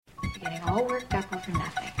getting all worked up over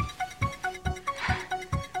nothing.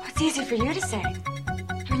 What's easy for you to say?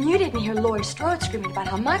 I mean, you didn't hear Laurie Strode screaming about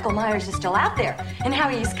how Michael Myers is still out there and how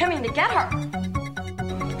he's coming to get her.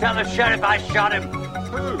 Tell the sheriff I shot him.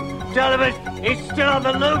 Who? Tell him he's still on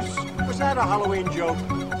the loose. Was that a Halloween joke?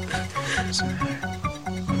 What's the matter?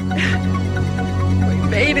 We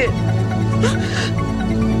made it.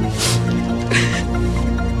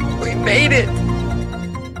 We made it.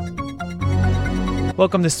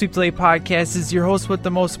 Welcome to Sweep Delay Podcast. This is your host with the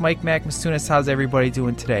most, Mike Mac Mastunas. How's everybody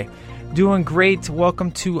doing today? Doing great. Welcome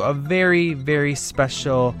to a very, very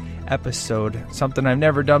special episode. Something I've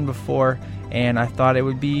never done before, and I thought it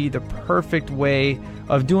would be the perfect way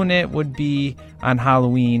of doing it would be on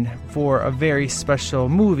Halloween for a very special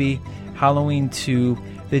movie, Halloween 2,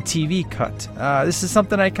 the TV cut. This is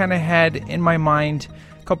something I kind of had in my mind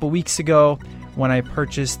a couple weeks ago when I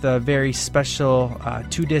purchased the very special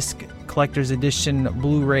 2-disc collector's edition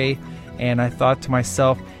Blu-ray, and I thought to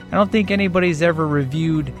myself, I don't think anybody's ever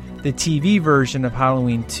reviewed the TV version of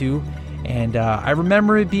Halloween 2, and I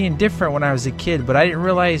remember it being different when I was a kid, but I didn't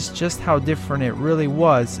realize just how different it really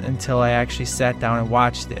was until I actually sat down and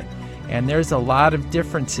watched it. And there's a lot of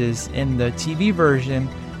differences in the TV version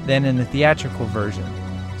than in the theatrical version.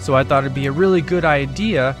 So I thought it'd be a really good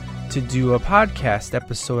idea to do a podcast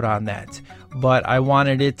episode on that. But I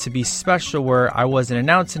wanted it to be special where I wasn't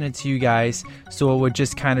announcing it to you guys, so it would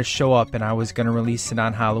just kind of show up and I was going to release it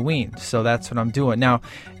on Halloween. So that's what I'm doing. Now,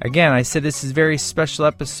 again, I said this is a very special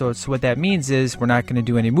episode, so what that means is we're not going to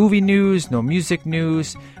do any movie news, no music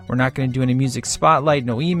news, we're not going to do any music spotlight,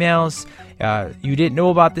 no emails. You didn't know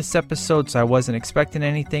about this episode, so I wasn't expecting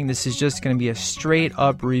anything. This is just going to be a straight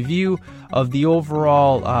up review of the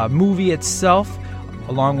overall movie itself,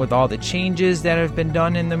 along with all the changes that have been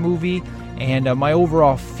done in the movie, and my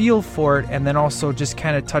overall feel for it, and then also just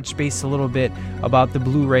kind of touch base a little bit about the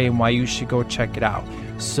Blu-ray and why you should go check it out.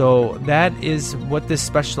 So that is what this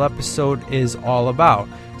special episode is all about.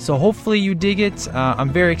 So hopefully you dig it. I'm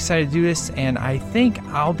very excited to do this, and I think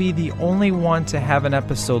I'll be the only one to have an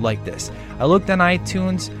episode like this. I looked on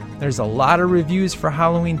iTunes. There's a lot of reviews for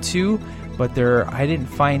Halloween 2, but I didn't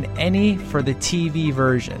find any for the TV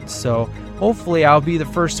version. So hopefully I'll be the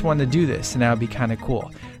first one to do this, and that'll be kind of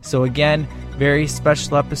cool. So again, very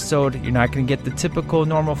special episode. You're not going to get the typical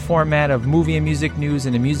normal format of movie and music news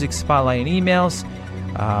and a music spotlight and emails.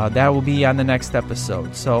 That will be on the next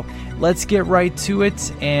episode. So let's get right to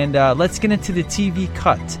it, and let's get into the TV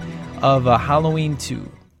cut of Halloween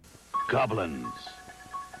 2. Goblins,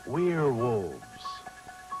 werewolves,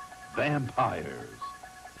 vampires.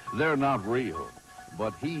 They're not real,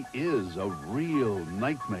 but he is a real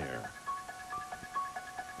nightmare.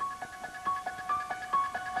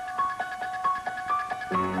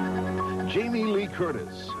 Jamie Lee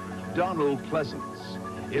Curtis, Donald Pleasance.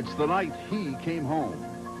 It's the night he came home.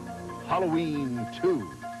 Halloween 2,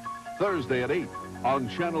 Thursday at 8 on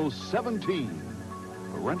Channel 17.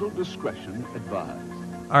 Parental discretion advised.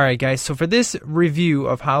 Alright guys, so for this review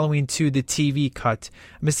of Halloween 2, the TV cut,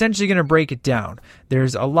 I'm essentially going to break it down.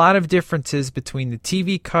 There's a lot of differences between the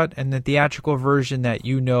TV cut and the theatrical version that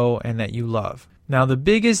you know and that you love. Now, the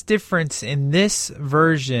biggest difference in this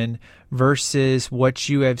version versus what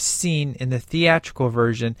you have seen in the theatrical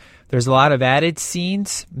version, there's a lot of added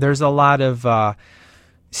scenes. There's a lot of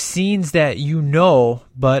scenes that you know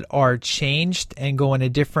but are changed and go in a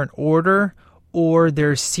different order, or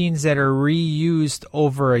there's scenes that are reused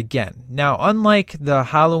over again. Now, unlike the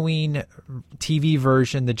Halloween TV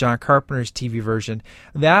version, the John Carpenter's TV version,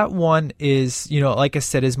 that one is, like I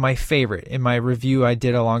said, is my favorite in my review I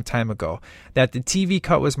did a long time ago. That the TV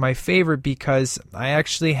cut was my favorite because I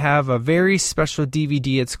actually have a very special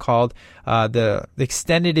DVD. It's called the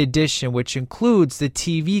Extended Edition, which includes the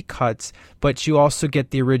TV cuts, but you also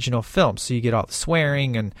get the original film. So you get all the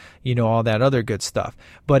swearing and, all that other good stuff.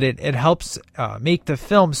 But it helps make the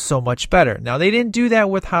film so much better. Now, they didn't do that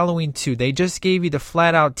with Halloween 2. They just gave you the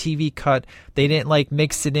flat-out TV cut. They didn't,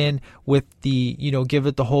 mix it in with the, give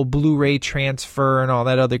it the whole Blu-ray transfer and all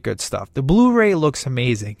that other good stuff. The Blu-ray looks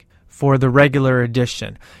amazing for the regular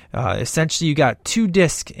edition. Essentially, you got 2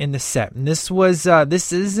 discs in the set. And this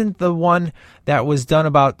isn't the one that was done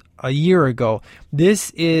about a year ago. This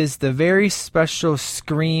is the very special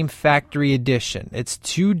Scream Factory Edition. It's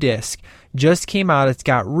 2 discs. Just came out. It's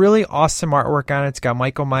got really awesome artwork on it. It's got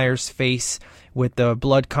Michael Myers' face with the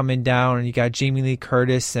blood coming down, and you got Jamie Lee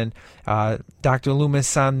Curtis and Dr.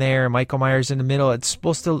 Loomis on there, and Michael Myers in the middle.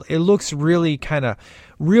 It looks really kind of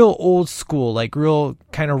real old school, like real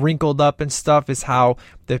kind of wrinkled up and stuff is how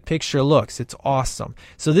the picture looks. It's awesome.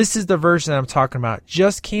 So this is the version that I'm talking about.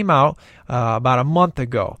 Just came out about a month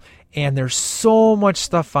ago. And there's so much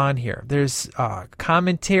stuff on here. There's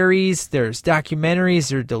commentaries, there's documentaries,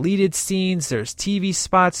 there's deleted scenes, there's TV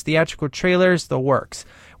spots, theatrical trailers, the works,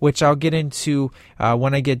 which I'll get into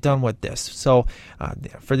when I get done with this. So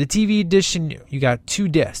for the TV edition, you got 2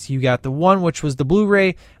 discs. You got the one which was the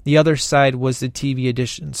Blu-ray, the other side was the TV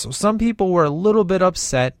edition. So some people were a little bit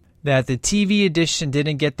upset that the TV edition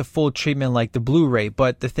didn't get the full treatment like the Blu-ray,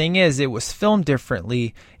 but the thing is, it was filmed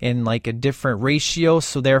differently in like a different ratio,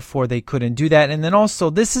 so therefore they couldn't do that. And then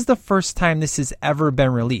also, this is the first time this has ever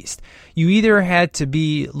been released. You either had to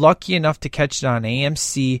be lucky enough to catch it on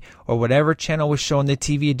AMC or whatever channel was showing the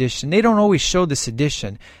TV edition. They don't always show this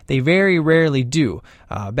edition. They very rarely do.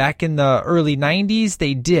 Back in the early 90s,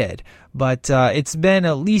 they did, but it's been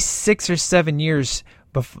at least 6 or 7 years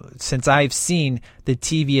since I've seen the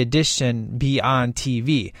TV edition be on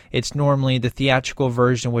TV. It's normally the theatrical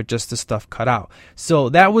version with just the stuff cut out. So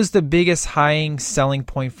that was the biggest high selling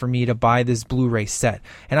point for me to buy this Blu-ray set.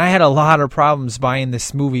 And I had a lot of problems buying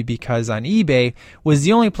this movie because on eBay was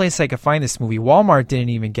the only place I could find this movie. Walmart didn't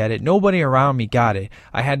even get it. Nobody around me got it.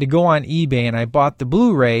 I had to go on eBay and I bought the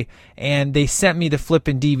Blu-ray and they sent me the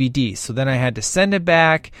flipping DVD. So then I had to send it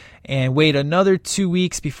back and wait another 2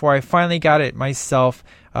 weeks before I finally got it myself,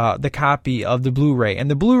 the copy of the Blu-ray. And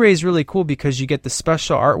the Blu-ray is really cool because you get the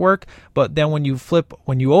special artwork, but then when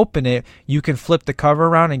you open it, you can flip the cover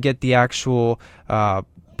around and get the actual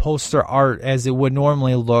poster art as it would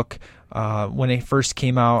normally look when it first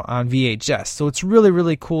came out on VHS. So it's really,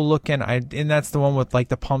 really cool looking. And that's the one with like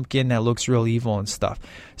the pumpkin that looks real evil and stuff.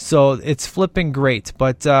 So it's flipping great.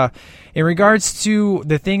 But in regards to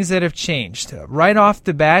the things that have changed, right off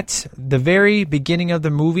the bat, the very beginning of the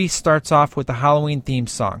movie starts off with the Halloween theme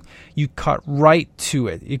song. You cut right to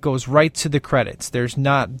it. It goes right to the credits. There's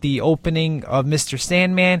not the opening of Mr.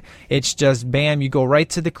 Sandman. It's just bam, you go right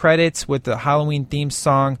to the credits with the Halloween theme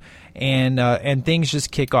song. And things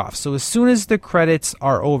just kick off. So as soon as the credits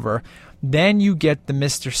are over, then you get the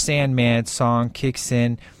Mr. Sandman song kicks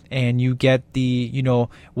in, and you get the,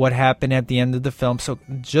 what happened at the end of the film. So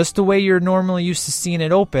just the way you're normally used to seeing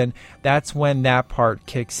it open, that's when that part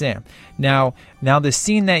kicks in. Now the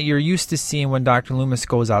scene that you're used to seeing when Dr. Loomis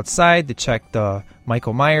goes outside to check the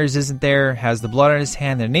Michael Myers isn't there, has the blood on his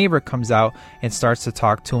hand, the neighbor comes out and starts to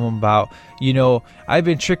talk to him about, I've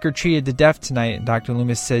been trick-or-treated to death tonight. And Dr.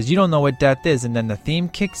 Loomis says, you don't know what death is. And then the theme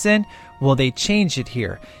kicks in. Well, they change it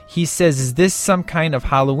here. He says, is this some kind of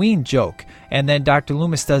Halloween joke? And then Dr.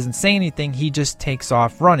 Loomis doesn't say anything. He just takes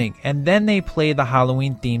off running. And then they play the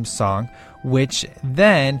Halloween theme song, which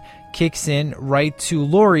then kicks in right to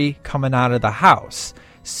Laurie coming out of the house.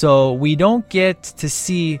 So we don't get to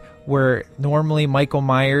see where normally Michael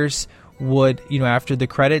Myers would, after the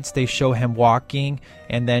credits, they show him walking,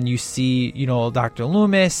 and then you see, Dr.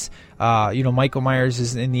 Loomis, Michael Myers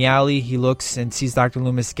is in the alley. He looks and sees Dr.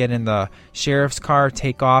 Loomis get in the sheriff's car,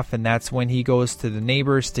 take off, and that's when he goes to the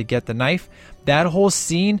neighbors to get the knife. That whole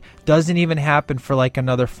scene doesn't even happen for like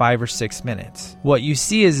another 5 or 6 minutes. What you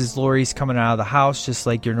see is Laurie's coming out of the house just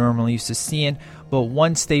like you're normally used to seeing. But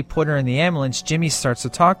once they put her in the ambulance, Jimmy starts to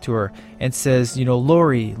talk to her and says,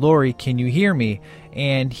 Laurie, can you hear me?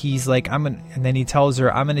 And he's like, and then he tells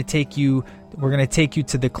her, we're going to take you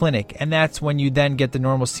to the clinic. And that's when you then get the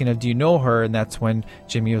normal scene of, do you know her? And that's when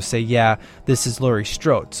Jimmy will say, yeah, this is Laurie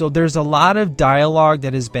Strode. So there's a lot of dialogue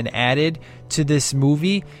that has been added to this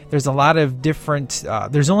movie. There's a lot of different,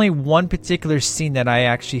 there's only one particular scene that I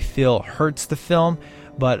actually feel hurts the film,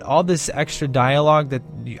 but all this extra dialogue that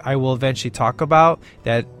I will eventually talk about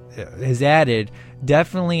that is added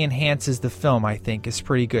definitely enhances the film. I think is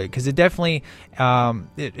pretty good because it definitely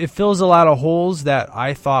it fills a lot of holes that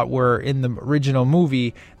I thought were in the original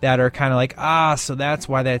movie that are kind of like, so that's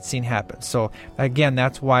why that scene happened. So again,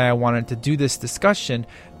 that's why I wanted to do this discussion,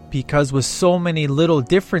 because with so many little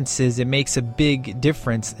differences, it makes a big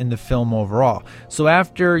difference in the film overall. So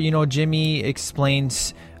after, Jimmy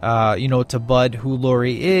explains, to Bud who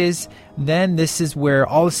Laurie is, then this is where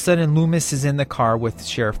all of a sudden Loomis is in the car with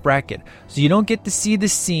Sheriff Brackett. So you don't get to see the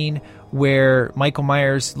scene where Michael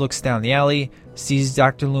Myers looks down the alley, sees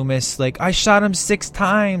Dr. Loomis, like, I shot him 6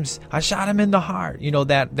 times. I shot him in the heart.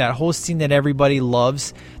 That whole scene that everybody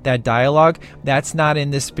loves, that dialogue, that's not in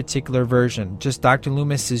this particular version. Just Dr.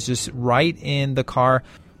 Loomis is just right in the car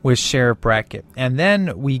with Sheriff Brackett. And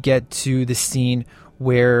then we get to the scene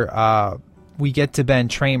where we get to Ben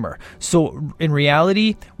Tramer. So in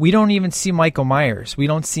reality, we don't even see Michael Myers. We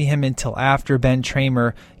don't see him until after Ben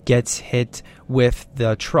Tramer gets hit with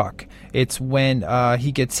the truck. It's when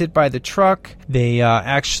he gets hit by the truck. They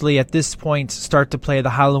actually, at this point, start to play the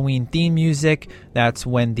Halloween theme music. That's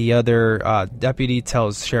when the other deputy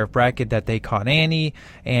tells Sheriff Brackett that they caught Annie,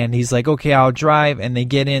 and he's like, okay, I'll drive, and they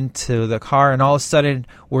get into the car, and all of a sudden,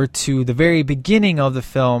 we're to the very beginning of the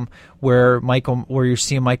film where you're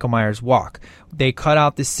seeing Michael Myers walk. They cut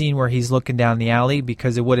out the scene where he's looking down the alley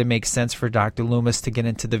because it wouldn't make sense for Dr. Loomis to get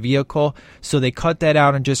into the vehicle. So they cut that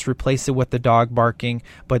out and just replace it with the dog barking,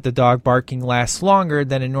 but the dog barking lasts longer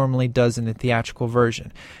than it normally does in the theatrical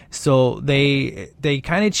version. So they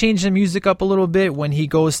kind of change the music up a little bit when he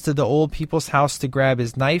goes to the old people's house to grab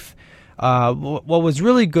his knife. What was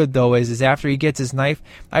really good, though, is after he gets his knife,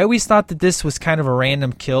 I always thought that this was kind of a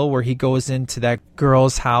random kill where he goes into that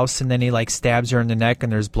girl's house and then he stabs her in the neck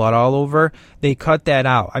and there's blood all over. They cut that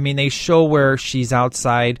out. I mean, they show where she's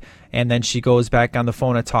outside and then she goes back on the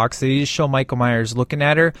phone and talks. They just show Michael Myers looking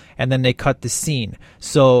at her, and then they cut the scene.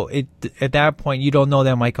 So at that point, you don't know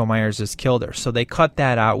that Michael Myers has killed her. So they cut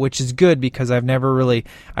that out, which is good because I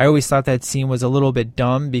always thought that scene was a little bit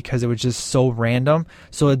dumb because it was just so random.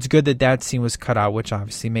 So it's good that scene was cut out, which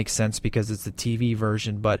obviously makes sense because it's the TV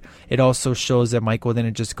version, but it also shows that Michael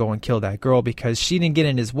didn't just go and kill that girl because she didn't get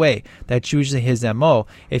in his way. That's usually his MO.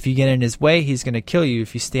 If you get in his way, he's going to kill you.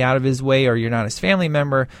 If you stay out of his way or you're not his family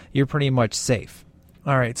member, you're pretty much safe.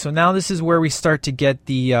 All right, so now this is where we start to get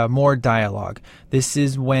the more dialogue. This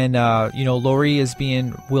is when Laurie is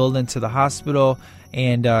being wheeled into the hospital,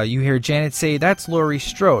 and you hear Janet say, "That's Laurie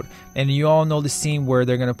Strode," and you all know the scene where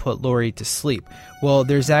they're going to put Laurie to sleep. Well,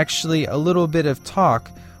 there's actually a little bit of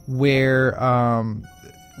talk where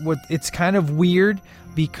it's kind of weird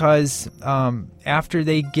because after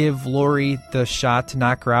they give Laurie the shot to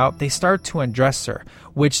knock her out, they start to undress her,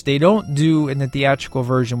 which they don't do in the theatrical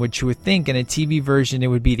version, which you would think in a TV version it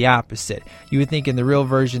would be the opposite. You would think in the real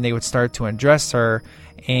version they would start to undress her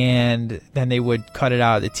and then they would cut it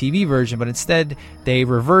out of the TV version, but instead they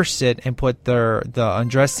reverse it and put the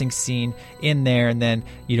undressing scene in there, and then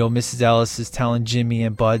Mrs. Ellis is telling Jimmy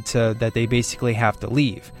and Bud that they basically have to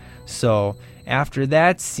leave. So after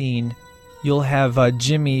that scene, you'll have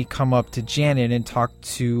Jimmy come up to Janet and talk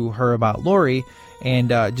to her about Laurie and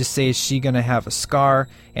just say, is she going to have a scar?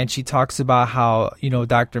 And she talks about how,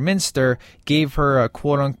 Dr. Minster gave her a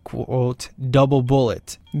quote-unquote double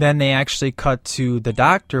bullet. Then they actually cut to the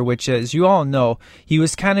doctor, which, as you all know, he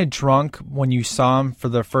was kind of drunk when you saw him for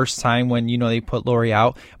the first time when, they put Laurie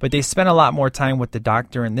out. But they spent a lot more time with the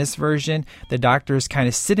doctor in this version. The doctor is kind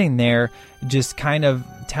of sitting there just kind of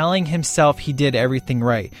telling himself he did everything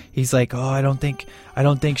right. He's like, oh, I don't think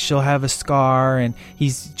she'll have a scar. And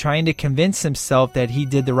he's trying to convince himself that he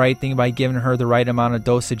did the right thing by giving her the right amount of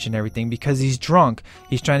dosage and everything because he's drunk.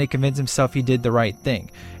 He's trying to convince himself he did the right thing.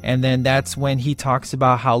 And then that's when he talks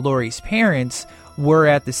about how Laurie's parents were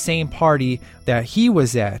at the same party that he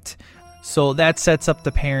was at. So that sets up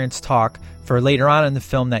the parents' talk for later on in the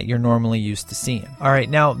film that you're normally used to seeing. All right,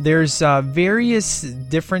 now there's various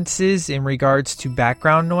differences in regards to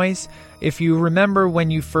background noise. If you remember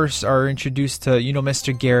when you first are introduced to,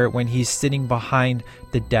 Mr. Garrett, when he's sitting behind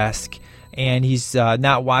the desk and he's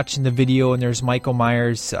not watching the video and there's Michael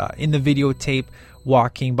Myers in the videotape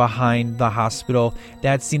walking behind the hospital,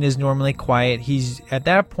 that scene is normally quiet. He's at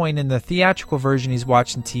that point in the theatrical version, he's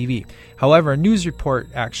watching TV. However, a news report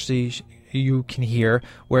actually you can hear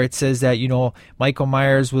where it says that Michael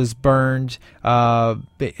Myers was burned, and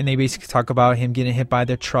they basically talk about him getting hit by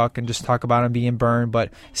the truck and just talk about him being burned, but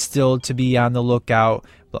still to be on the lookout,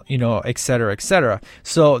 etc., etc.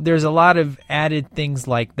 So there's a lot of added things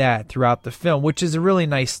like that throughout the film, which is a really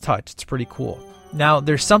nice touch. It's pretty cool. Now,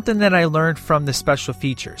 there's something that I learned from the special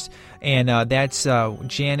features, and that's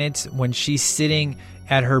Janet, when she's sitting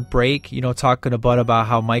at her break, talking to Bud about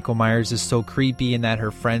how Michael Myers is so creepy and that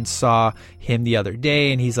her friend saw him the other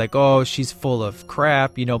day, and he's like, oh, she's full of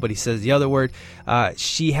crap, but he says the other word.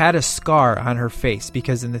 She had a scar on her face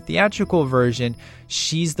because in the theatrical version,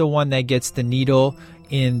 she's the one that gets the needle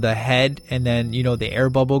in the head, and then the air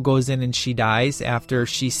bubble goes in and she dies after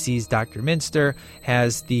she sees Dr. Minster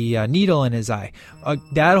has the needle in his eye.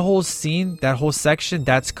 That whole scene, that whole section,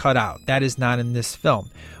 that's cut out. That is not in this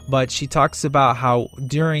film. But she talks about how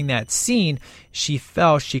during that scene she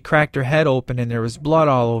fell, she cracked her head open and there was blood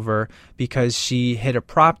all over because she hit a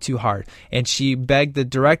prop too hard, and she begged the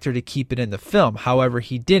director to keep it in the film. However,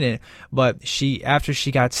 he didn't, but after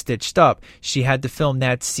she got stitched up, she had to film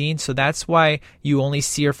that scene. So that's why you only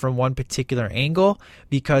see her from one particular angle,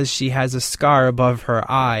 because she has a scar above her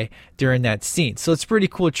eye during that scene. So it's pretty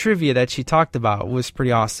cool trivia that she talked about. It was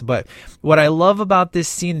pretty awesome. But what I love about this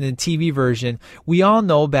scene in the TV version, we all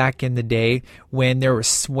know back in the day when there was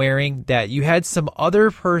swearing that you had some other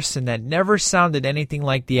person that never sounded anything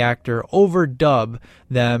like the actor overdub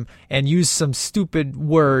them and use some stupid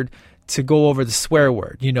word to go over the swear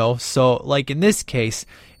word, you know? So like in this case,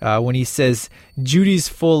 when he says Judy's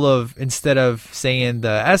full of, instead of saying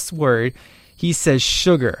the S word, he says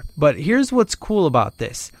sugar. But here's what's cool about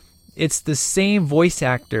this. It's the same voice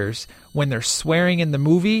actors when they're swearing in the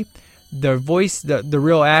movie. Their voice, the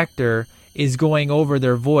real actor is going over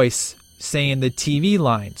their voice saying the TV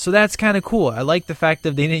line. So that's kind of cool. I like the fact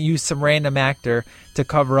that they didn't use some random actor to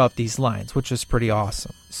cover up these lines, which was pretty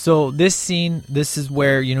awesome. So this scene, this is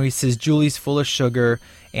where, you know, he says Julie's full of sugar,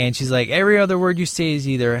 and she's like, every other word you say is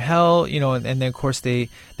either hell, you know, and then of course they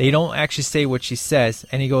don't actually say what she says.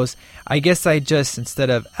 And he goes, I guess I just, instead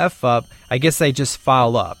of F up, I guess I just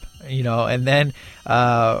foul up, you know. And then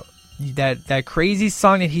that crazy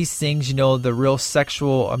song that he sings, you know, the real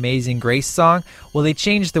sexual Amazing Grace song, well, they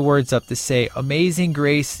changed the words up to say, Amazing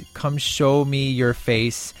Grace, come show me your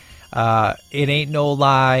face, it ain't no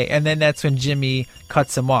lie. And then that's when Jimmy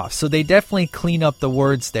cuts him off. So they definitely clean up the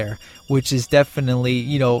words there, which is definitely,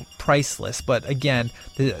 you know, priceless. But again,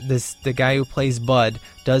 the guy who plays Bud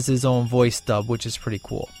does his own voice dub, which is pretty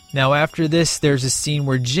cool. Now after this, there's a scene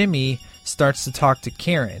where Jimmy starts to talk to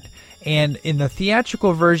Karen. And in the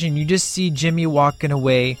theatrical version, you just see Jimmy walking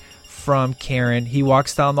away from Karen. He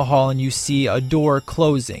walks down the hall and you see a door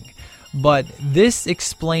closing. But this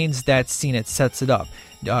explains that scene. It sets it up.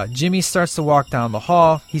 Jimmy starts to walk down the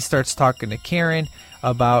hall. He starts talking to Karen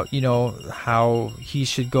about, you know, how he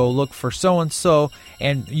should go look for so-and-so.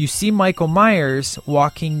 And you see Michael Myers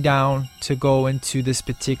walking down to go into this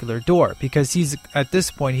particular door because at this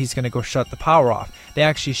point, he's going to go shut the power off. They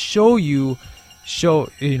actually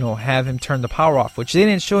have him turn the power off, which they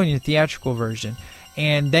didn't show in the theatrical version.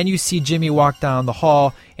 And then you see Jimmy walk down the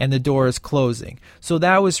hall and the door is closing. So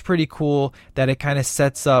that was pretty cool that it kind of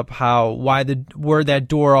sets up where that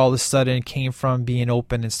door all of a sudden came from being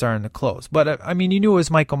open and starting to close. But I mean, you knew it was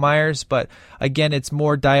Michael Myers, but again, it's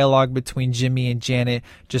more dialogue between Jimmy and Janet,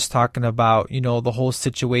 just talking about, you know, the whole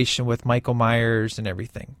situation with Michael Myers and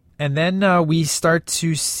everything. And then we start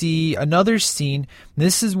to see another scene.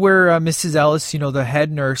 This is where Mrs. Ellis, you know, the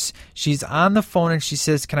head nurse, she's on the phone and she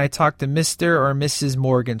says, can I talk to Mr. or Mrs.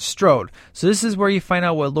 Morgan Strode? So this is where you find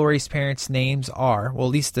out what Laurie's parents' names are, well,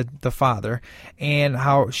 at least the father, and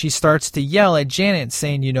how she starts to yell at Janet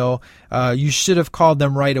saying, you know, you should have called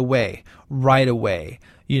them right away.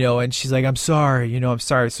 You know, and she's like, I'm sorry.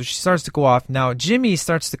 So she starts to go off. Now, Jimmy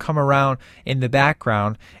starts to come around in the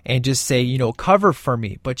background and just say, you know, cover for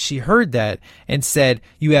me. But she heard that and said,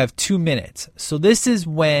 you have 2 minutes. So this is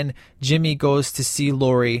when Jimmy goes to see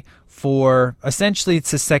Laurie for, essentially,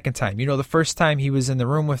 it's the second time. You know, the first time he was in the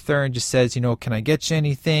room with her and just says, you know, can I get you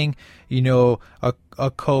anything? You know, a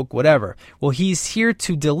Coke, whatever. Well, he's here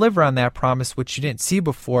to deliver on that promise, which you didn't see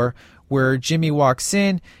before, where Jimmy walks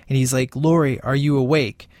in and he's like, Laurie, are you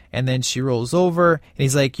awake? And then she rolls over and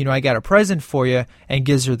he's like, you know, I got a present for you, and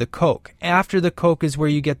gives her the Coke. After the Coke is where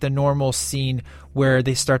you get the normal scene where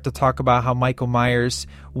they start to talk about how Michael Myers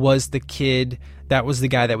was the kid. That was the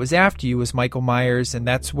guy that was after you, was Michael Myers, and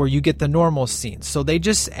that's where you get the normal scene. So they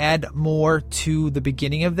just add more to the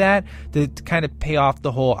beginning of that to kind of pay off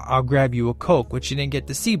the whole I'll grab you a Coke, which you didn't get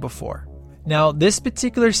to see before. Now, this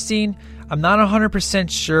particular scene, I'm not 100%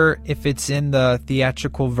 sure if it's in the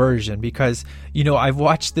theatrical version because, you know, I've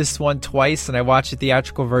watched this one twice and I watched the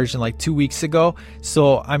theatrical version like 2 weeks ago.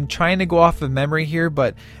 So I'm trying to go off of memory here,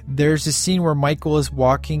 but there's a scene where Michael is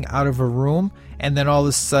walking out of a room and then all of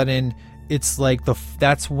a sudden it's like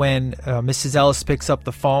that's when Mrs. Ellis picks up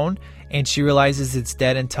the phone and she realizes it's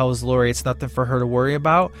dead and tells Laurie it's nothing for her to worry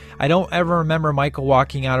about. I don't ever remember Michael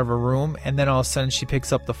walking out of a room and then all of a sudden she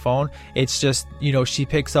picks up the phone. It's just, you know, she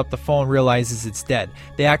picks up the phone, realizes it's dead.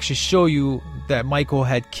 They actually show you that Michael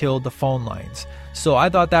had killed the phone lines. So I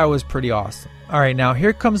thought that was pretty awesome. All right, now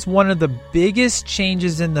here comes one of the biggest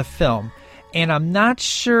changes in the film, and I'm not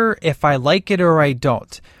sure if I like it or I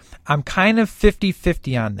don't. I'm kind of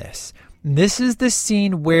 50-50 on this. This is the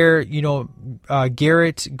scene where, you know,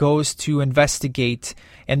 Garrett goes to investigate,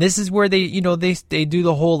 and this is where they do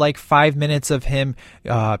the whole like 5 minutes of him,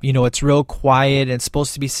 you know, it's real quiet and it's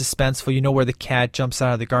supposed to be suspenseful, you know, where the cat jumps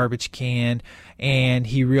out of the garbage can and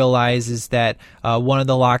he realizes that one of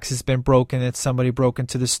the locks has been broken, that somebody broke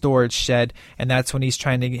into the storage shed, and that's when he's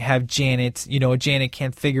trying to have Janet, you know, Janet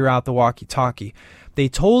can't figure out the walkie-talkie. they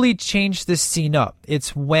totally changed this scene up.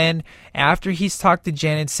 It's when, after he's talked to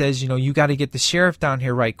Janet, says, you got to get the sheriff down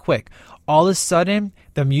here right quick. All of a sudden,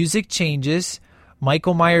 the music changes.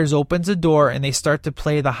 Michael Myers opens a door and they start to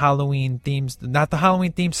play the Halloween themes, not the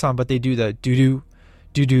Halloween theme song, but they do the doo-doo,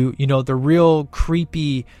 doo-doo, the real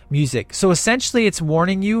creepy music. So essentially it's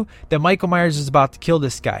warning you that Michael Myers is about to kill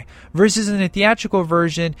this guy. Versus in the theatrical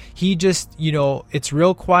version, he just, it's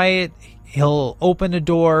real quiet. He'll open the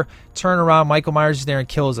door, turn around, Michael Myers is there and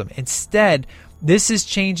kills him. Instead, this is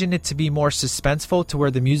changing it to be more suspenseful to where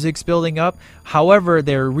the music's building up. However,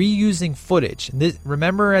 they're reusing footage.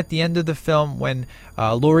 Remember at the end of the film when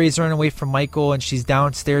Laurie is running away from Michael and she's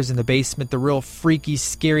downstairs in the basement, the real freaky,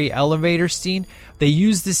 scary elevator scene? They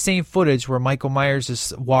use the same footage where Michael Myers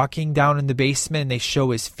is walking down in the basement and they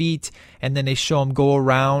show his feet and then they show him go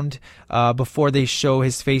around before they show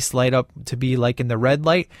his face light up to be like in the red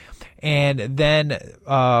light. And then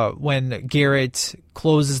when Garrett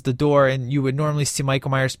closes the door, and you would normally see Michael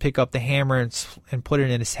Myers pick up the hammer and put it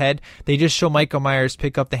in his head, they just show Michael Myers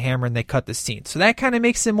pick up the hammer and they cut the scene. So that kind of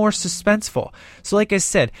makes it more suspenseful. So like I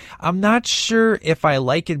said, I'm not sure if I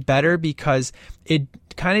like it better because it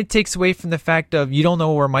kind of takes away from the fact of you don't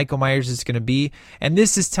know where Michael Myers is going to be. And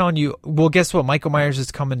this is telling you, well, guess what? Michael Myers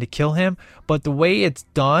is coming to kill him. But the way it's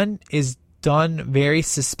done is done very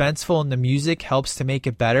suspenseful, and the music helps to make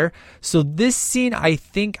it better. So this scene I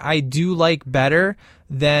think I do like better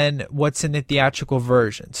than what's in the theatrical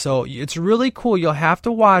version. So it's really cool. You'll have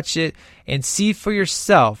to watch it and see for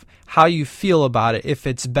yourself how you feel about it, if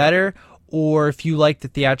it's better or if you like the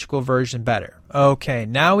theatrical version better. Okay,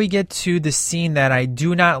 now we get to the scene that I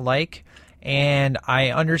do not like, and I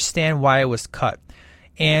understand why it was cut.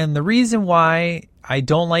 And the reason why I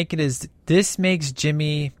don't like it is this makes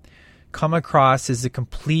Jimmy come across as a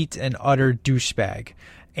complete and utter douchebag.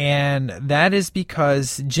 And that is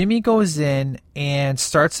because Jimmy goes in and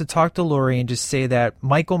starts to talk to Laurie and just say that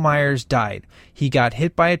Michael Myers died. He got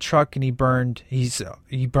hit by a truck and he burned in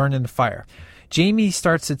the fire. Jamie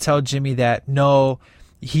starts to tell Jimmy that no,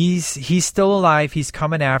 he's still alive. He's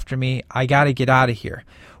coming after me. I got to get out of here.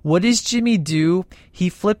 What does Jimmy do? He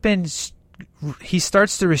starts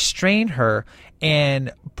to restrain her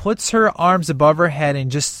and puts her arms above her head and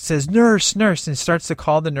just says, "Nurse, nurse," and starts to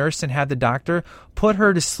call the nurse and have the doctor put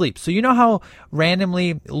her to sleep. So you know how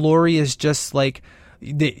randomly Laurie is just like,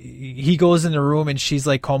 he goes in the room and she's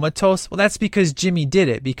like comatose? Well, that's because Jimmy did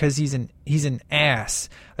it, because he's an ass,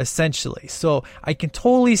 essentially. So I can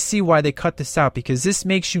totally see why they cut this out, because this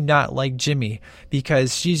makes you not like Jimmy,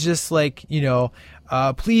 because she's just like,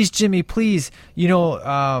 please, Jimmy, please,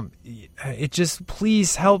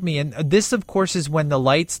 please help me. And this, of course, is when the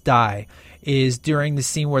lights die, is during the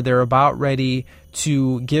scene where they're about ready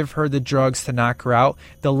to give her the drugs to knock her out.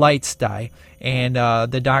 The lights die, and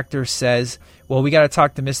the doctor says, well, we got to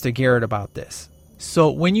talk to Mr. Garrett about this. So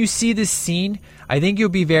when you see this scene, I think you'll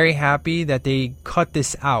be very happy that they cut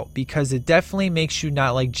this out, because it definitely makes you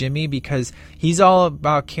not like Jimmy, because he's all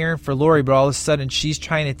about caring for Laurie, but all of a sudden she's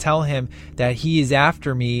trying to tell him that he is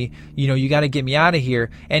after me, you got to get me out of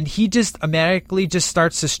here. And he just automatically just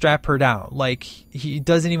starts to strap her down. Like, he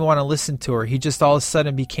doesn't even want to listen to her. He just all of a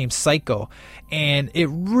sudden became psycho. And it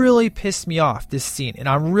really pissed me off, this scene. And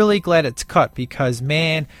I'm really glad it's cut, because,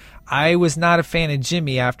 man, I was not a fan of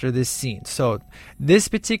Jimmy after this scene. So this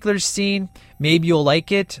particular scene, maybe you'll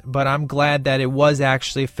like it, but I'm glad that it was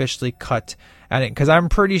actually officially cut at it, because I'm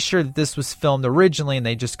pretty sure that this was filmed originally and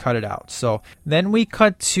they just cut it out. So then we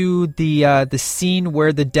cut to the scene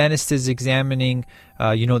where the dentist is examining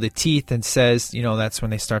the teeth, and says, that's when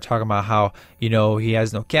they start talking about how, he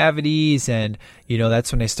has no cavities, and,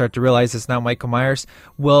 that's when they start to realize it's not Michael Myers.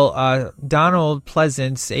 Well, Donald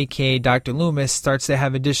Pleasence, aka Dr. Loomis, starts to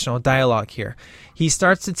have additional dialogue here. He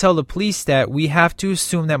starts to tell the police that we have to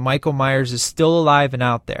assume that Michael Myers is still alive and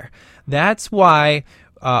out there. That's why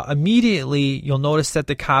immediately you'll notice that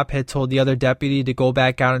the cop had told the other deputy to go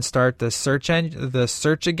back out and start the search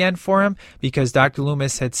again for him, because Dr.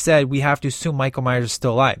 Loomis had said we have to assume Michael Myers is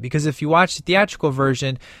still alive. Because if you watch the theatrical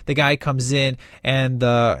version, the guy comes in and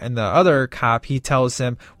the other cop, he tells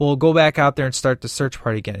him, well, go back out there and start the search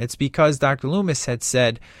party again. It's because Dr. Loomis had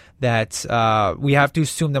said that we have to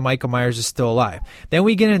assume that Michael Myers is still alive. Then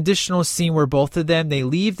we get an additional scene where both of them, they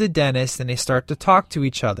leave the dentist and they start to talk to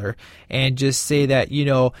each other and just say that,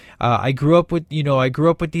 I grew up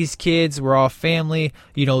with these kids. We're all family.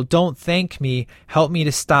 Don't thank me. Help me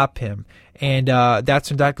to stop him. And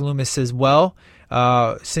that's when Dr. Loomis says, well,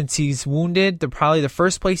 since he's wounded, probably the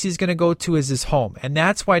first place he's going to go to is his home. And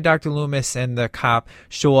that's why Dr. Loomis and the cop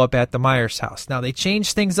show up at the Myers house. Now, they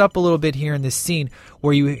change things up a little bit here in this scene,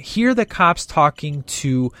 where you hear the cops talking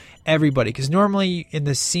to everybody, because normally in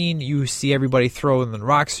the scene you see everybody throwing the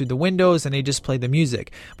rocks through the windows and they just play the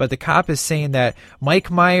music, but the cop is saying that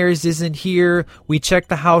Mike Myers isn't here, we checked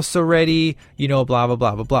the house already, blah blah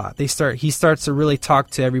blah blah blah. He starts to really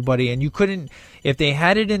talk to everybody, and you couldn't, if they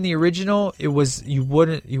had it in the original, you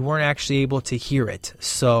weren't actually able to hear it.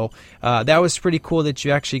 So that was pretty cool that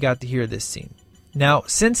you actually got to hear this scene. Now,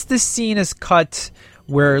 since this scene is cut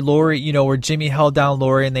where Laurie, where Jimmy held down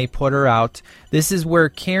Laurie and they put her out, this is where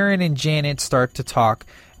Karen and Janet start to talk.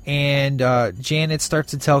 And Janet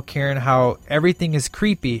starts to tell Karen how everything is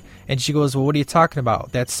creepy. And she goes, well, what are you talking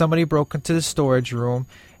about? That somebody broke into the storage room.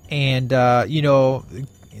 And, and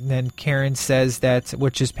then Karen says that,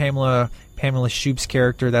 which is Pamela Shoop's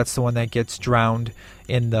character, that's the one that gets drowned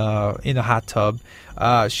in the hot tub.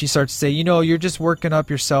 She starts to say, you're just working up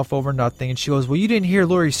yourself over nothing. And she goes, well, you didn't hear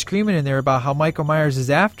Laurie screaming in there about how Michael Myers is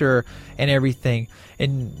after her and everything.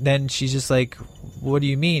 And then she's just like, what do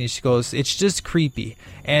you mean? And she goes, it's just creepy.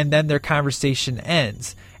 And then their conversation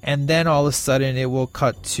ends. And then all of a sudden it will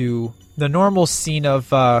cut to the normal scene of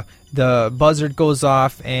the buzzard goes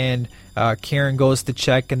off and Karen goes to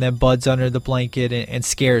check, and then Bud's under the blanket and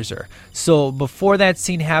scares her. So before that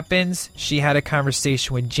scene happens, she had a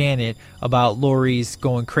conversation with Janet about Laurie's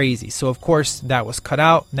going crazy. So of course that was cut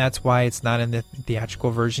out, and that's why it's not in the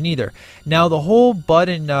theatrical version either. Now the whole Bud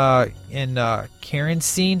and Karen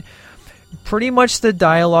scene, pretty much the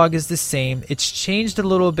dialogue is the same. It's changed a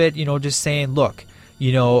little bit, just saying, look,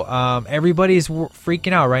 everybody's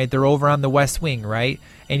freaking out, right? They're over on the West Wing, right?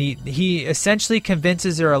 And he essentially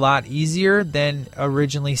convinces her a lot easier than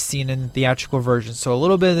originally seen in the theatrical version. So a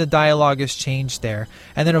little bit of the dialogue has changed there.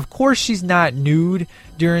 And then, of course, she's not nude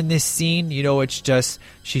during this scene. It's just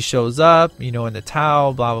she shows up, in the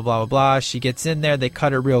towel, blah, blah, blah, blah, blah. She gets in there. They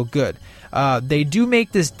cut her real good. They do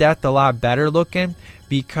make this death a lot better looking,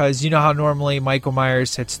 because how normally Michael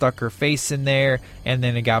Myers had stuck her face in there and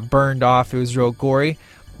then it got burned off. It was real gory.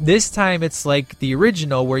 This time it's like the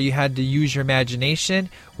original, where you had to use your imagination,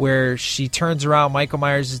 where she turns around, Michael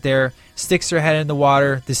Myers is there, sticks her head in the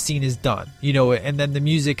water, the scene is done, and then the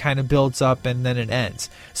music kind of builds up and then it ends.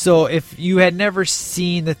 So if you had never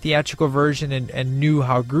seen the theatrical version and knew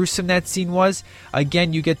how gruesome that scene was,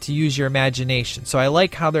 again, you get to use your imagination. So I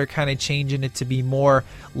like how they're kind of changing it to be more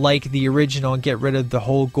like the original and get rid of the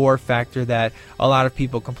whole gore factor that a lot of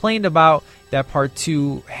people complained about that part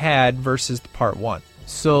 2 had versus part 1.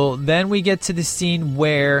 So then we get to the scene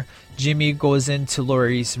where Jimmy goes into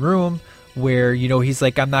Laurie's room, where, he's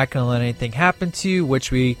like, I'm not going to let anything happen to you,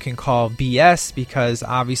 which we can call BS, because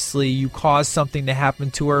obviously you caused something to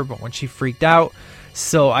happen to her, but when she freaked out.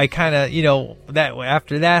 So I kind of, that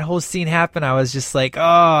after that whole scene happened, I was just like, oh,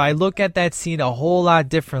 I look at that scene a whole lot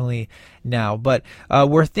differently now. But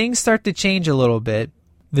where things start to change a little bit,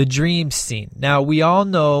 the dream scene. Now, we all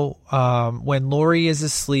know when Laurie is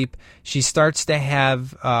asleep, she starts to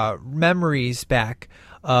have memories back.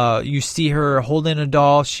 You see her holding a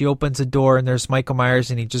doll. She opens a door and there's Michael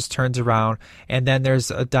Myers and he just turns around. And then there's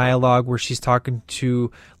a dialogue where she's talking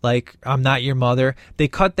to, like, I'm not your mother. They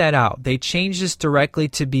cut that out. They changed this directly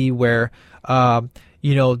to be where,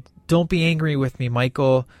 don't be angry with me,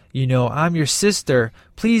 Michael. I'm your sister.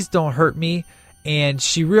 Please don't hurt me. And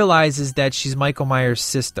she realizes that she's Michael Myers'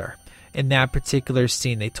 sister in that particular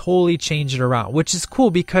scene. They totally change it around, which is cool,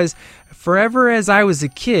 because forever as I was a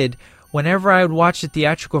kid, whenever I would watch the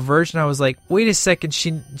theatrical version, I was like, wait a second,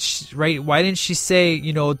 right? Why didn't she say,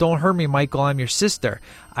 don't hurt me, Michael, I'm your sister?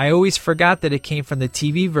 I always forgot that it came from the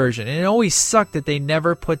TV version, and it always sucked that they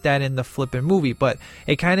never put that in the flippin' movie. But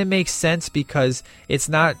it kind of makes sense, because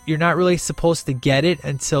you're not really supposed to get it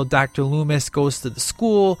until Dr. Loomis goes to the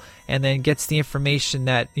school and then gets the information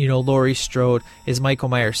that, Laurie Strode is Michael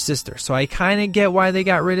Myers' sister. So I kind of get why they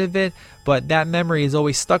got rid of it, but that memory has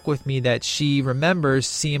always stuck with me, that she remembers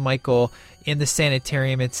seeing Michael in the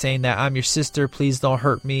sanitarium and saying that I'm your sister, please don't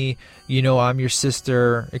hurt me, I'm your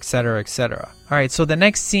sister, etc., etc. All right, so the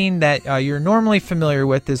next scene that you're normally familiar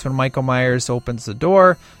with is when Michael Myers opens the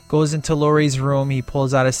door, goes into Laurie's room, he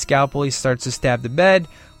pulls out a scalpel, he starts to stab the bed,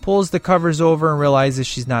 pulls the covers over and realizes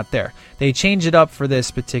she's not there. They change it up for this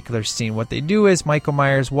particular scene. What they do is Michael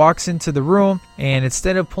Myers walks into the room, and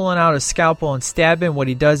instead of pulling out a scalpel and stabbing, what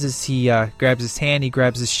he does is he grabs his hand, he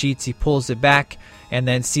grabs his sheets, he pulls it back, and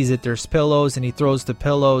then sees that there's pillows, and he throws the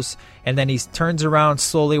pillows, and then he turns around,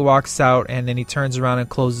 slowly walks out, and then he turns around and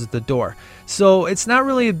closes the door. So it's not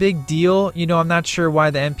really a big deal. I'm not sure why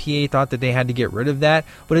the MPA thought that they had to get rid of that,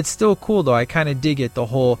 but it's still cool though. I kind of dig it, the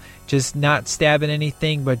whole just not stabbing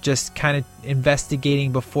anything, but just kind of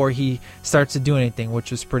investigating before he starts to do anything,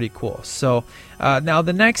 which was pretty cool. So now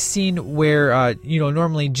the next scene where,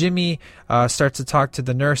 normally Jimmy starts to talk to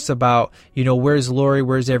the nurse about, where's Laurie,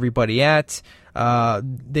 where's everybody at?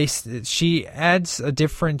 She adds a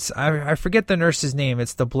different, I forget the nurse's name.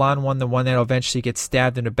 It's the blonde one, the one that eventually gets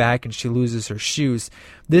stabbed in the back and she loses her shoes.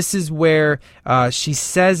 This is where she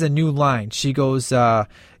says a new line. She goes,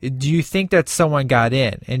 do you think that someone got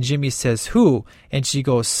in? And Jimmy says, who? And she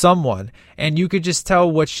goes, someone. And you could just tell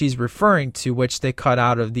what she's referring to, which they cut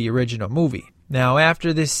out of the original movie. Now,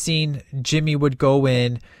 after this scene, Jimmy would go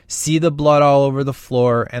in, see the blood all over the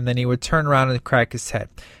floor, and then he would turn around and crack his head.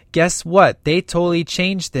 Guess what? They totally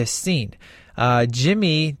changed this scene.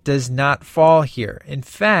 Jimmy does not fall here. In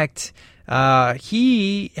fact,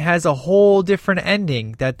 he has a whole different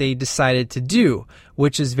ending that they decided to do,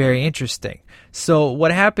 which is very interesting. So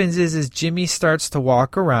what happens is Jimmy starts to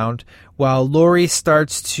walk around while Laurie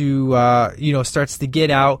starts to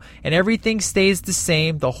get out, and everything stays the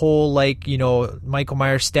same. The whole, Michael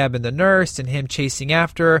Myers stabbing the nurse and him chasing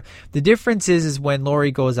after her. The difference is when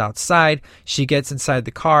Laurie goes outside, she gets inside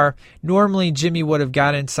the car. Normally, Jimmy would have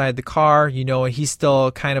got inside the car, and he's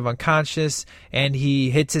still kind of unconscious, and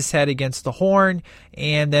he hits his head against the horn,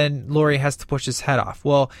 and then Laurie has to push his head off.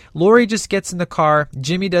 Well, Laurie just gets in the car.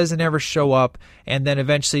 Jimmy doesn't ever show up, and then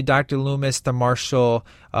eventually Dr. Loomis, the marshal,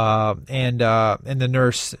 and the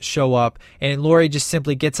nurse show up, and Laurie just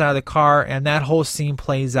simply gets out of the car, and that whole scene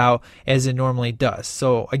plays out as it normally does.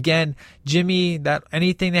 So again, anything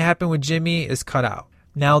that happened with Jimmy is cut out.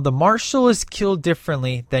 Now, the marshal is killed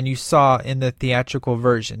differently than you saw in the theatrical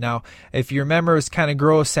version. Now, if you remember, it was kind of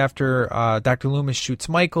gross after Dr. Loomis shoots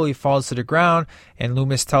Michael. He falls to the ground, and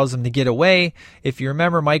Loomis tells him to get away. If you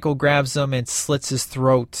remember, Michael grabs him and slits his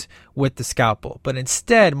throat with the scalpel. But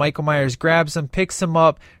instead, Michael Myers grabs him, picks him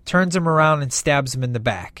up, turns him around, and stabs him in the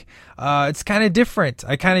back. It's kind of different.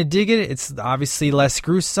 I kind of dig it. It's obviously less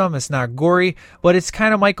gruesome. It's not gory, but it's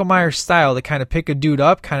kind of Michael Myers style to kind of pick a dude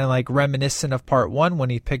up, kind of like reminiscent of part 1 when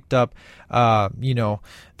he picked up, the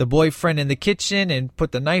boyfriend in the kitchen and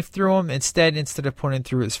put the knife through him. Instead of putting it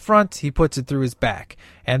through his front, he puts it through his back.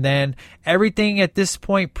 And then everything at this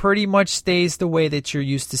point pretty much stays the way that you're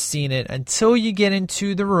used to seeing it until you get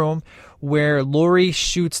into the room where Laurie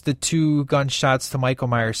shoots the 2 gunshots to Michael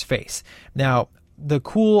Myers' face. Now, the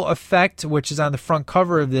cool effect, which is on the front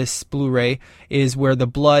cover of this Blu-ray, is where the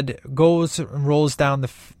blood goes and rolls down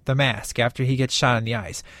the mask after he gets shot in the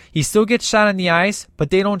eyes. He still gets shot in the eyes,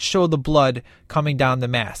 but they don't show the blood coming down the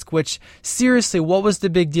mask, which, seriously, what was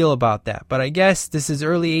the big deal about that? But I guess this is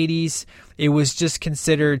early 80s. It was just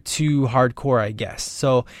considered too hardcore, I guess.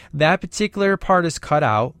 So that particular part is cut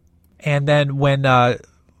out. And then when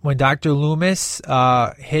Dr. Loomis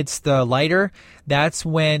hits the lighter, that's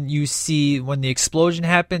when you see, when the explosion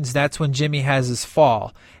happens, that's when Jimmy has his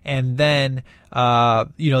fall. And then, then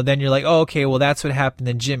you're like, oh, okay, well, that's what happened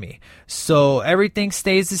to Jimmy. So everything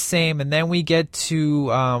stays the same. And then we get to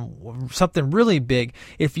something really big.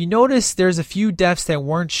 If you notice, there's a few deaths that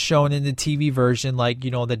weren't shown in the TV version, like,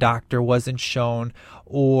 the doctor wasn't shown,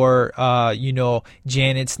 or,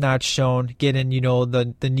 Janet's not shown getting,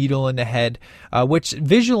 the needle in the head, which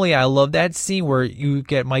visually I love that scene where you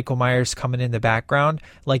get Michael Myers coming in the background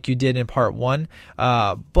like you did in part 1.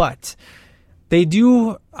 But they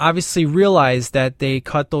do obviously realize that they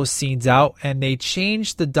cut those scenes out, and they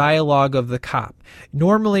changed the dialogue of the cop.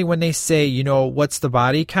 Normally when they say, what's the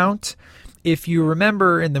body count? If you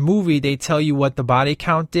remember in the movie, they tell you what the body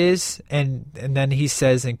count is, and then he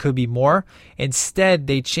says, and could be more. Instead,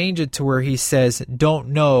 they change it to where he says, don't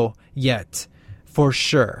know yet, for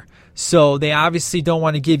sure. So they obviously don't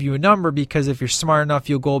want to give you a number, because if you're smart enough,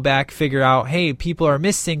 you'll go back, figure out, hey, people are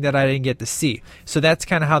missing that I didn't get to see. So that's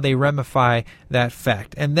kind of how they ramify that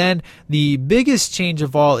fact. And then the biggest change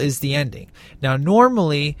of all is the ending. Now,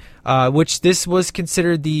 normally, which this was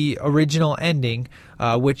considered the original ending,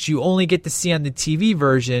 which you only get to see on the TV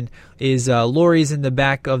version, is Laurie's in the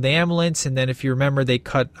back of the ambulance, and then if you remember, they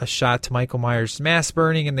cut a shot to Michael Myers' mask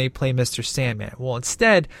burning, and they play Mr. Sandman. Well,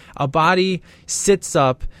 instead, a body sits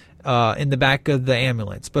up in the back of the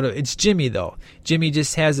ambulance. But it's Jimmy, though. Jimmy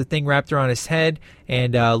just has a thing wrapped around his head,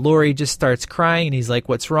 and Laurie just starts crying, and he's like,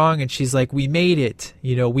 what's wrong? And she's like, we made it.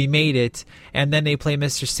 We made it. And then they play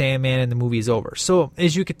Mr. Sandman, and the movie's over. So,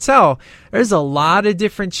 as you could tell, there's a lot of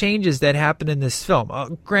different changes that happen in this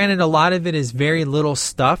film. Granted, a lot of it is very little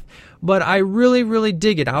stuff, but I really, really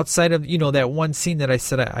dig it outside of, that one scene that I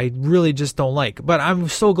said I really just don't like. But I'm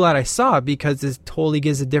so glad I saw it because it totally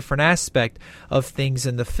gives a different aspect of things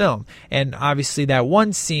in the film. And obviously that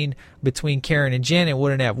one scene between Karen and Janet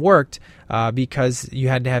wouldn't have worked because you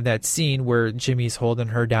had to have that scene where Jimmy's holding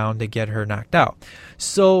her down to get her knocked out.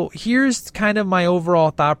 So here's kind of my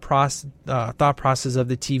overall thought process of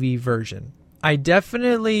the TV version. I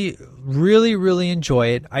definitely really, really enjoy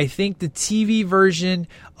it. I think the TV version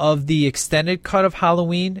of the extended cut of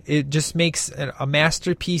Halloween, it just makes a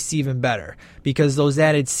masterpiece even better because those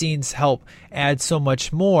added scenes help add so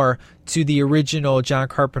much more to the original John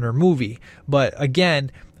Carpenter movie. But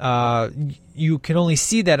again, you can only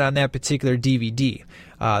see that on that particular DVD.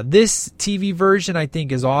 This TV version I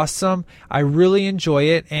think is awesome. I really enjoy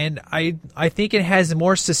it, and I think it has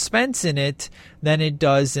more suspense in it than it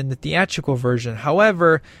does in the theatrical version.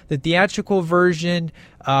 However, the theatrical version,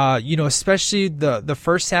 especially the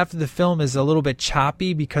first half of the film is a little bit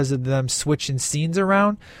choppy because of them switching scenes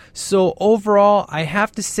around. So overall, I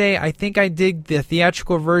have to say I think I dig the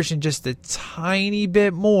theatrical version just a tiny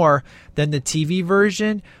bit more than the TV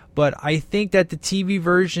version. But I think that the TV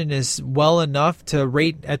version is well enough to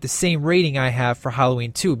rate at the same rating I have for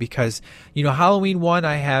Halloween 2 because, Halloween 1,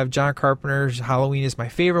 I have John Carpenter's Halloween is my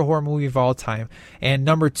favorite horror movie of all time. And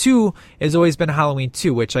number 2 has always been Halloween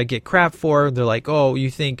 2, which I get crap for. They're like, oh,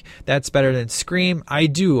 you think that's better than Scream? I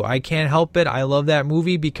do. I can't help it. I love that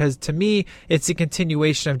movie because to me, it's a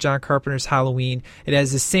continuation of John Carpenter's Halloween. It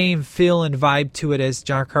has the same feel and vibe to it as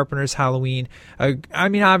John Carpenter's Halloween.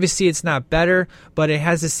 Obviously it's not better, but it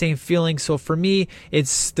has the same feeling. So for me,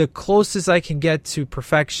 it's the closest I can get to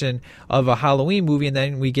perfection of a Halloween movie, and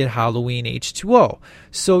then we get Halloween H2O.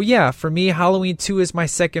 So yeah, for me, Halloween 2 is my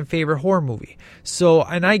second favorite horror movie. So,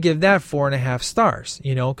 and I give that 4.5 stars,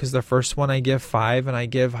 because the first one I give 5, and I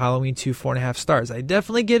give Halloween 2 4.5 stars. I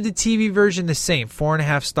definitely give the TV version the same,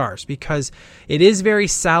 4.5 stars, because it is very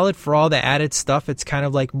solid for all the added stuff. It's kind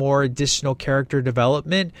of like more additional character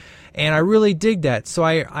development, and I really dig that. So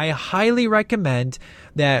I highly recommend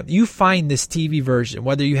that you find this TV version,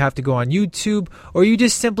 whether you have to go on YouTube or you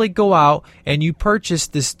just simply go out and you purchase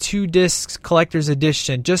this 2-disc collector's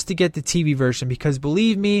edition just to get the TV version, because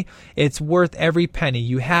believe me, it's worth every penny.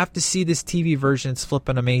 You have to see this TV version. It's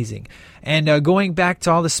flipping amazing. And going back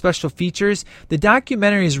to all the special features, the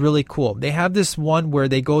documentary is really cool. They have this one where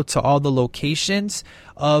they go to all the locations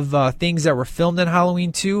of things that were filmed in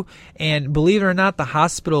Halloween 2, and believe it or not, the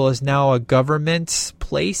hospital is now a government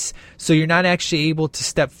place, so you're not actually able to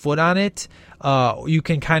step foot on it. You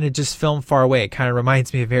can kind of just film far away. It kind of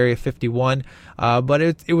reminds me of Area 51, but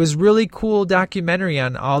it was really cool documentary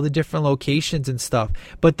on all the different locations and stuff.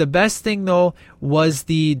 But the best thing though was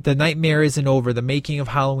the Nightmare Isn't Over, the making of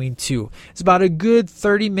Halloween 2. It's about a good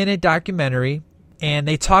 30-minute documentary. And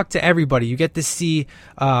they talk to everybody. You get to see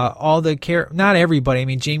all the not everybody. I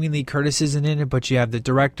mean, Jamie Lee Curtis isn't in it, but you have the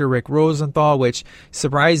director, Rick Rosenthal, which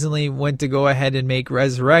surprisingly went to go ahead and make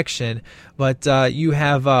Resurrection. But you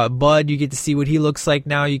have Bud. You get to see what he looks like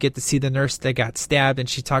now. You get to see the nurse that got stabbed, and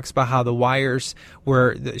she talks about how the wires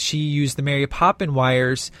she used the Mary Poppins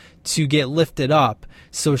wires to get lifted up,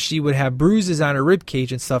 so she would have bruises on her rib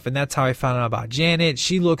cage and stuff. And that's how I found out about Janet.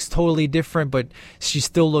 She looks totally different, but she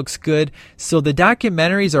still looks good. So the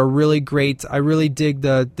documentaries are really great. I really dig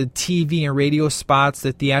the TV and radio spots.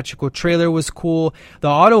 The theatrical trailer was cool. The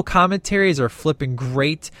auto commentaries are flipping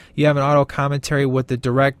great. You have an auto commentary with the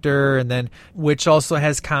director, and then which also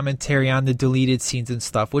has commentary on the deleted scenes and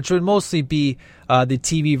stuff, which would mostly be the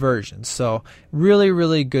TV version. So really,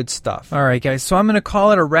 really good stuff. All right, guys. So I'm going to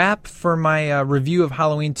call it a wrap for my review of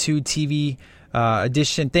Halloween 2 TV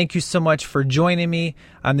edition. Thank you so much for joining me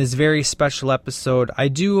on this very special episode. I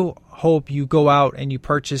do hope you go out and you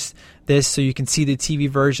purchase this so you can see the TV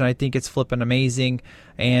version. I think it's flipping amazing.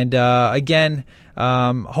 And again,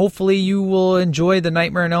 hopefully you will enjoy the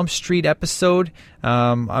Nightmare on Elm Street episode.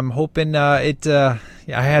 I'm hoping I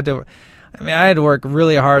had to work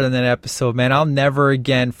really hard on that episode, man. I'll never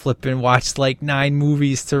again flip and watch like 9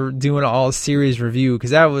 movies to do an all series review,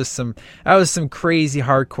 because that was some crazy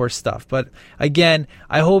hardcore stuff. But again,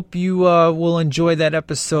 I hope you will enjoy that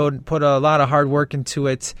episode. Put a lot of hard work into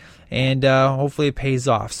it, and hopefully it pays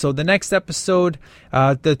off. So the next episode,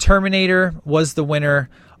 The Terminator was the winner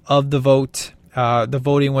of the vote. The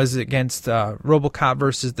voting was against RoboCop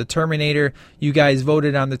versus the Terminator. You guys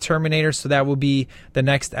voted on the Terminator, so that will be the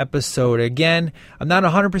next episode. Again, I'm not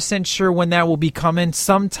 100% sure when that will be coming,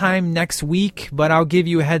 sometime next week, but I'll give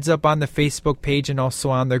you a heads up on the Facebook page and also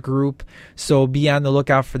on the group, so be on the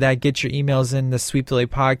lookout for that. Get your emails in the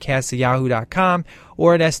sweepdelaypodcast@yahoo.com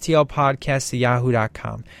or at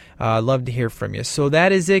stlpodcast@yahoo.com. Love to hear from you. So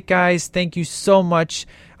that is it, guys. Thank you so much.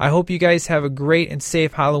 I hope you guys have a great and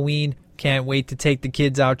safe Halloween. Can't wait to take the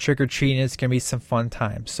kids out trick-or-treating. It's going to be some fun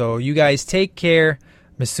time. So you guys take care.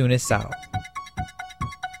 Masunis out.